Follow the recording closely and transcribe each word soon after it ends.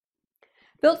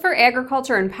Built for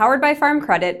agriculture and powered by Farm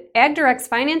Credit, AgDirect's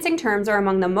financing terms are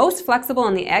among the most flexible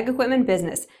in the ag equipment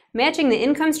business, matching the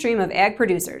income stream of ag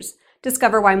producers.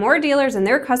 Discover why more dealers and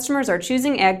their customers are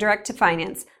choosing AgDirect to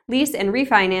finance, lease, and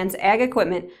refinance ag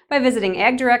equipment by visiting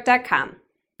agdirect.com.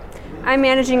 I'm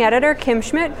Managing Editor Kim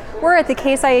Schmidt. We're at the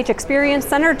Case IH Experience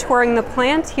Center touring the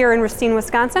plant here in Racine,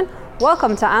 Wisconsin.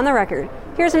 Welcome to On the Record.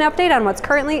 Here's an update on what's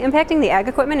currently impacting the ag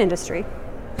equipment industry.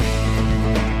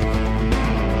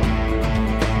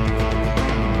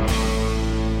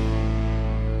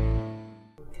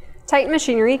 Titan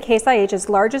Machinery, Case IH's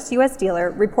largest U.S.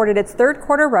 dealer, reported its third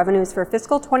quarter revenues for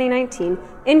fiscal 2019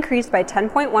 increased by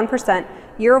 10.1%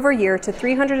 year over year to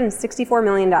 $364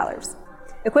 million.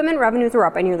 Equipment revenues were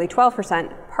up by nearly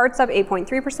 12%, parts up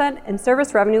 8.3%, and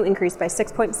service revenue increased by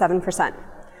 6.7%.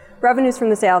 Revenues from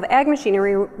the sale of ag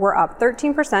machinery were up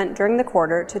 13% during the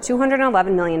quarter to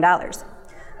 $211 million.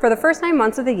 For the first 9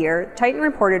 months of the year, Titan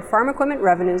reported farm equipment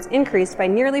revenues increased by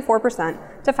nearly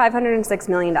 4% to $506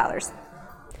 million.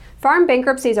 Farm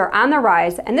bankruptcies are on the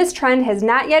rise, and this trend has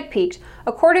not yet peaked,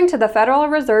 according to the Federal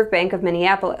Reserve Bank of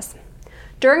Minneapolis.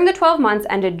 During the 12 months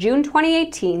ended June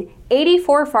 2018,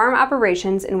 84 farm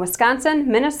operations in Wisconsin,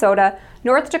 Minnesota,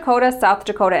 North Dakota, South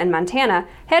Dakota, and Montana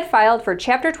had filed for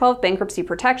Chapter 12 bankruptcy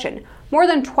protection, more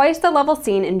than twice the level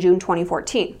seen in June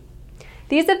 2014.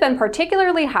 These have been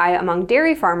particularly high among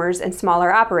dairy farmers and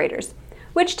smaller operators,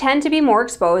 which tend to be more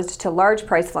exposed to large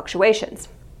price fluctuations.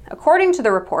 According to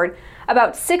the report,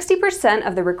 about 60%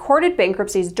 of the recorded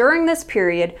bankruptcies during this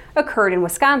period occurred in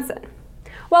Wisconsin.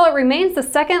 While it remains the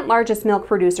second largest milk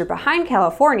producer behind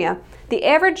California, the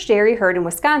average dairy herd in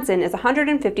Wisconsin is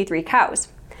 153 cows.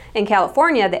 In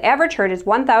California, the average herd is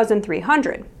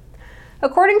 1,300.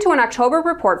 According to an October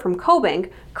report from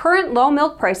CoBank, current low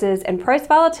milk prices and price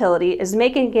volatility is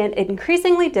making it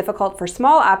increasingly difficult for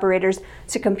small operators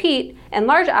to compete, and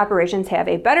large operations have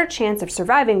a better chance of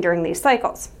surviving during these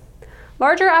cycles.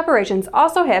 Larger operations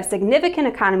also have significant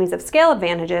economies of scale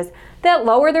advantages that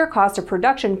lower their cost of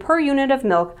production per unit of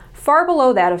milk far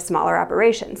below that of smaller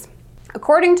operations.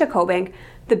 According to CoBank,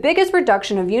 the biggest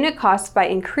reduction of unit costs by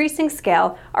increasing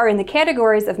scale are in the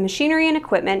categories of machinery and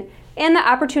equipment and the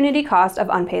opportunity cost of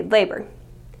unpaid labor.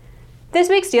 This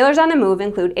week's dealers on the move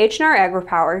include H&R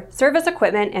AgriPower, Service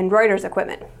Equipment, and Reuters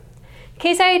Equipment.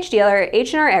 Case IH dealer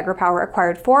H&R AgriPower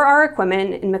acquired 4R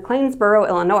Equipment in McLeansboro,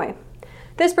 Illinois.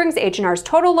 This brings H&R's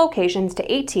total locations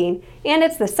to 18, and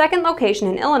it's the second location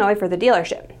in Illinois for the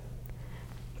dealership.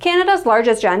 Canada's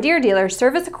largest John Deere dealer,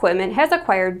 Service Equipment, has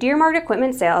acquired Deermart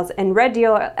Equipment Sales in Red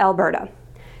Deer, Alberta.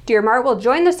 Deermart will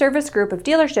join the Service group of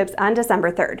dealerships on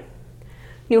December 3rd.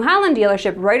 New Holland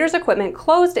dealership Reuters Equipment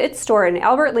closed its store in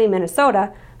Albert Lea,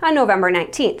 Minnesota on November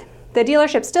 19th. The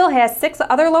dealership still has 6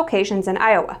 other locations in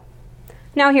Iowa.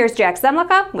 Now here's Jack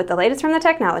Zemlicka with the latest from the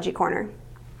Technology Corner.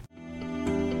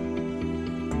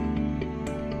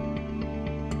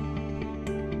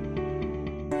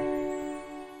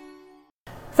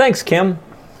 Thanks, Kim.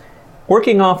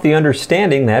 Working off the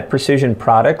understanding that precision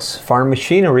products, farm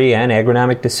machinery, and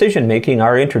agronomic decision-making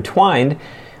are intertwined,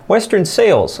 Western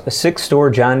Sales, a 6-store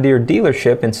John Deere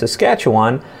dealership in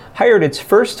Saskatchewan, hired its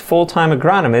first full-time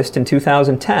agronomist in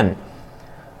 2010.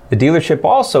 The dealership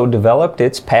also developed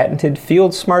its patented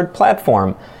FieldSmart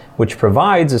platform, which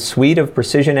provides a suite of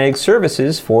precision ag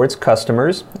services for its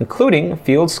customers, including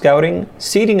field scouting,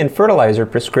 seeding and fertilizer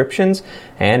prescriptions,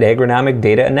 and agronomic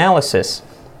data analysis.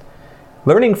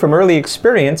 Learning from early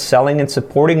experience selling and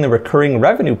supporting the recurring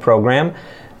revenue program,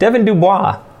 Devin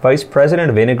Dubois, Vice President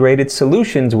of Integrated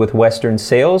Solutions with Western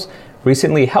Sales,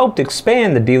 recently helped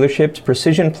expand the dealership's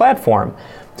precision platform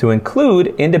to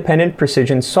include independent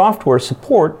precision software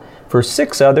support for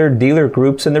 6 other dealer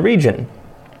groups in the region.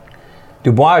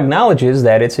 Dubois acknowledges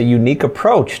that it's a unique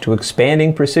approach to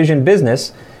expanding precision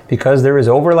business because there is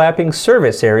overlapping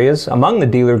service areas among the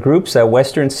dealer groups that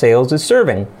Western Sales is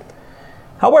serving.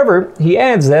 However, he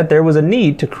adds that there was a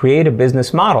need to create a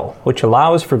business model which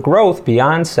allows for growth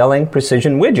beyond selling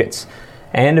precision widgets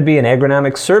and to be an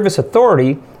agronomic service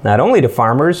authority not only to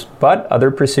farmers but other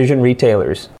precision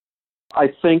retailers.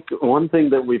 I think one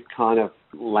thing that we've kind of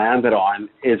landed on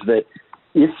is that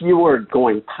if you are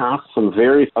going past some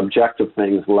very objective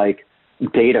things like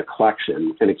data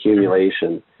collection and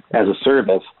accumulation as a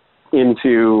service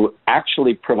into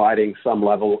actually providing some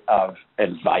level of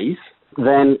advice,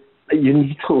 then you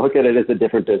need to look at it as a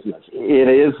different business. It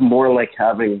is more like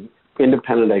having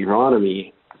independent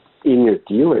agronomy in your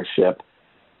dealership.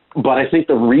 But I think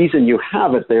the reason you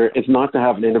have it there is not to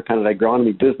have an independent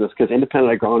agronomy business, because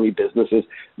independent agronomy businesses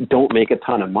don't make a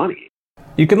ton of money.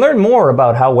 You can learn more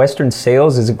about how Western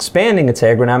Sales is expanding its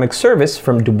agronomic service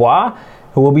from Dubois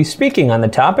who will be speaking on the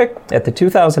topic at the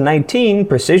 2019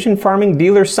 Precision Farming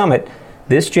Dealer Summit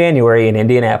this January in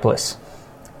Indianapolis.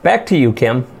 Back to you,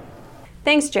 Kim.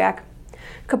 Thanks, Jack.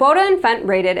 Kubota and Fendt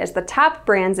rated as the top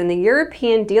brands in the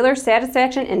European Dealer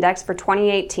Satisfaction Index for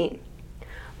 2018.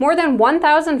 More than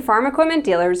 1,000 farm equipment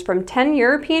dealers from 10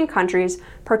 European countries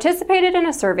participated in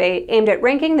a survey aimed at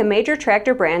ranking the major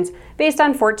tractor brands based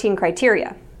on 14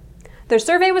 criteria. The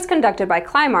survey was conducted by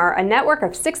Climar, a network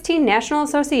of 16 national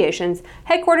associations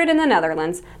headquartered in the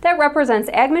Netherlands that represents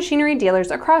ag machinery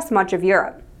dealers across much of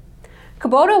Europe.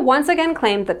 Kubota once again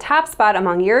claimed the top spot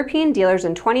among European dealers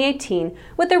in 2018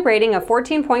 with a rating of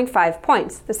 14.5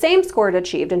 points, the same score it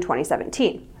achieved in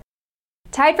 2017.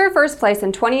 Tied for first place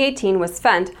in 2018 was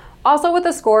Fendt, also with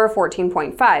a score of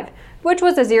 14.5, which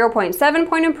was a 0.7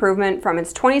 point improvement from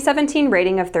its 2017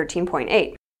 rating of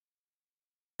 13.8.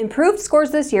 Improved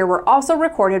scores this year were also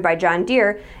recorded by John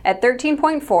Deere at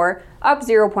 13.4, up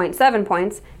 0.7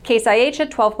 points, Case IH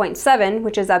at 12.7,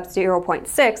 which is up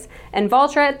 0.6, and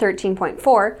Valtra at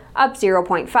 13.4, up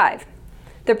 0.5.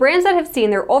 The brands that have seen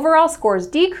their overall scores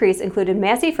decrease included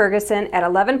Massey Ferguson at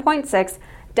 11.6,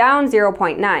 down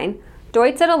 0.9,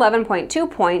 Deutz at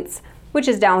 11.2 points, which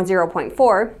is down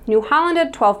 0.4, New Holland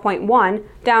at 12.1,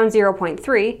 down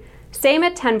 0.3, Same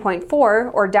at 10.4,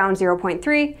 or down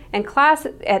 0.3, and Claas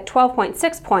at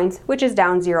 12.6 points, which is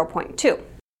down 0.2.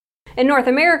 In North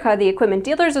America, the Equipment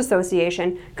Dealers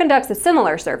Association conducts a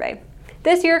similar survey.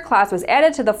 This year, Claas was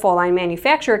added to the full-line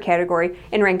manufacturer category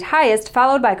and ranked highest,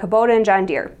 followed by Kubota and John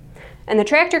Deere. In the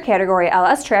tractor category,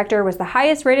 LS Tractor was the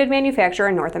highest-rated manufacturer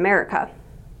in North America.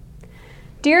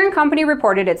 Deere & Company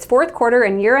reported its fourth quarter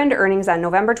and year-end earnings on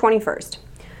November 21st.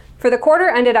 For the quarter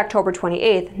ended October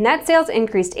 28th, net sales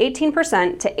increased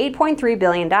 18% to $8.3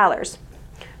 billion.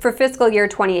 For fiscal year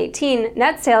 2018,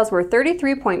 net sales were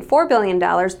 $33.4 billion,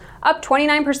 up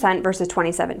 29% versus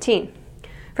 2017.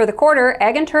 For the quarter,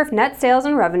 Ag & Turf net sales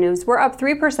and revenues were up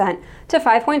 3% to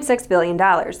 $5.6 billion.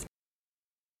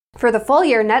 For the full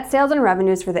year, net sales and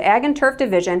revenues for the Ag & Turf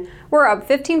division were up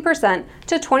 15%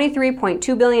 to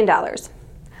 $23.2 billion.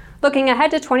 Looking ahead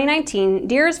to 2019,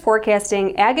 Deere is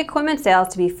forecasting ag equipment sales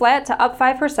to be flat to up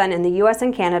 5% in the U.S.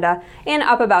 and Canada and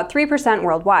up about 3%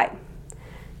 worldwide.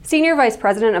 Senior Vice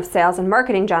President of Sales and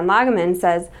Marketing John Lageman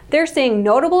says they're seeing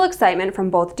notable excitement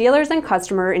from both dealers and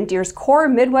customers in Deere's core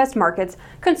Midwest markets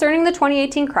concerning the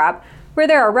 2018 crop, where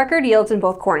there are record yields in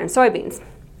both corn and soybeans.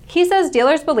 He says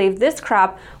dealers believe this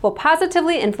crop will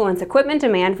positively influence equipment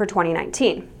demand for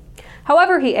 2019.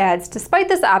 However, he adds, despite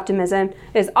this optimism,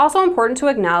 it is also important to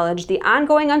acknowledge the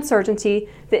ongoing uncertainty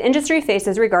the industry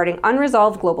faces regarding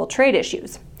unresolved global trade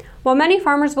issues. While many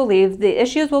farmers believe the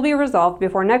issues will be resolved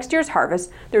before next year's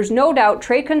harvest, there's no doubt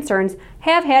trade concerns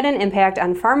have had an impact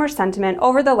on farmer sentiment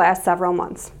over the last several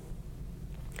months.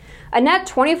 A net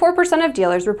 24% of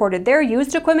dealers reported their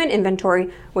used equipment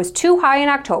inventory was too high in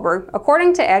October,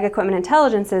 according to Ag Equipment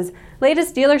Intelligence's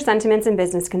latest Dealer Sentiments and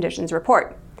Business Conditions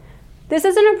report. This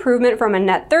is an improvement from a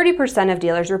net 30% of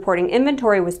dealers reporting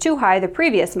inventory was too high the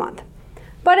previous month.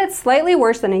 But it's slightly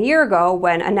worse than a year ago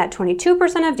when a net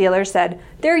 22% of dealers said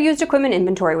their used equipment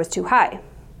inventory was too high.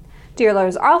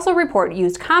 Dealers also report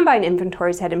used combine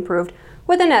inventories had improved,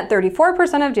 with a net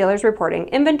 34% of dealers reporting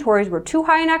inventories were too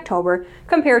high in October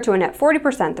compared to a net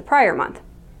 40% the prior month.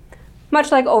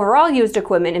 Much like overall used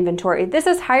equipment inventory, this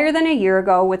is higher than a year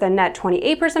ago, with a net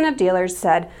 28% of dealers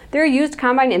said their used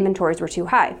combine inventories were too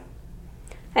high.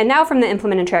 And now from the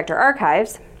Implement and Tractor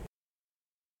Archives.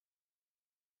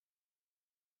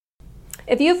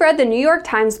 If you've read the New York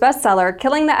Times bestseller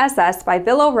Killing the SS by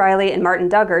Bill O'Reilly and Martin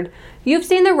Dugard, you've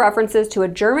seen the references to a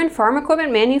German farm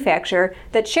equipment manufacturer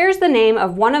that shares the name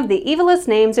of one of the evilest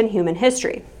names in human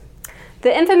history.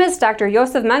 The infamous Dr.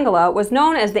 Josef Mengele was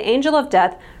known as the Angel of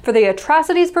Death for the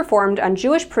atrocities performed on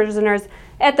Jewish prisoners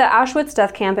at the Auschwitz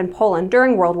death camp in Poland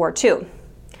during World War II.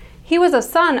 He was a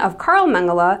son of Karl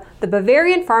Mengele, the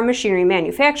Bavarian farm machinery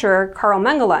manufacturer Karl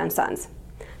Mengele & Sons.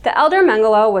 The elder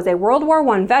Mengele was a World War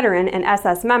I veteran and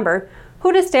SS member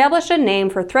who'd established a name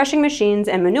for threshing machines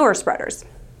and manure spreaders.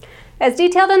 As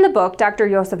detailed in the book, Dr.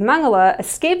 Josef Mengele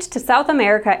escaped to South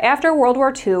America after World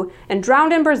War II and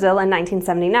drowned in Brazil in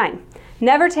 1979,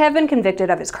 never to have been convicted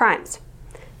of his crimes.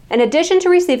 In addition to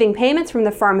receiving payments from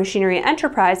the farm machinery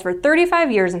enterprise for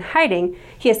 35 years in hiding,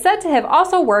 he is said to have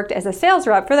also worked as a sales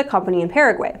rep for the company in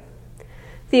Paraguay.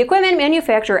 The equipment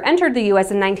manufacturer entered the U.S.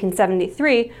 in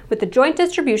 1973 with the joint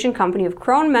distribution company of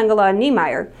Krohn Mengele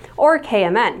Niemeyer, or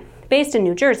KMN, based in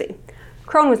New Jersey.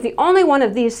 Krohn was the only one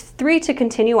of these three to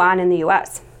continue on in the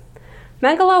U.S.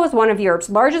 Mengele was one of Europe's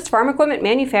largest farm equipment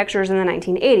manufacturers in the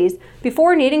 1980s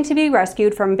before needing to be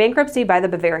rescued from bankruptcy by the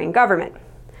Bavarian government.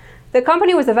 The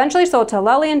company was eventually sold to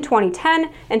Lely in 2010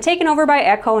 and taken over by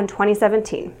AGCO in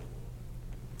 2017.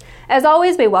 As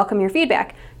always, we welcome your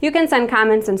feedback. You can send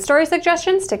comments and story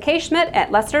suggestions to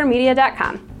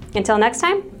kschmidt@lessitermedia.com. Until next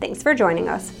time, thanks for joining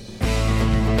us.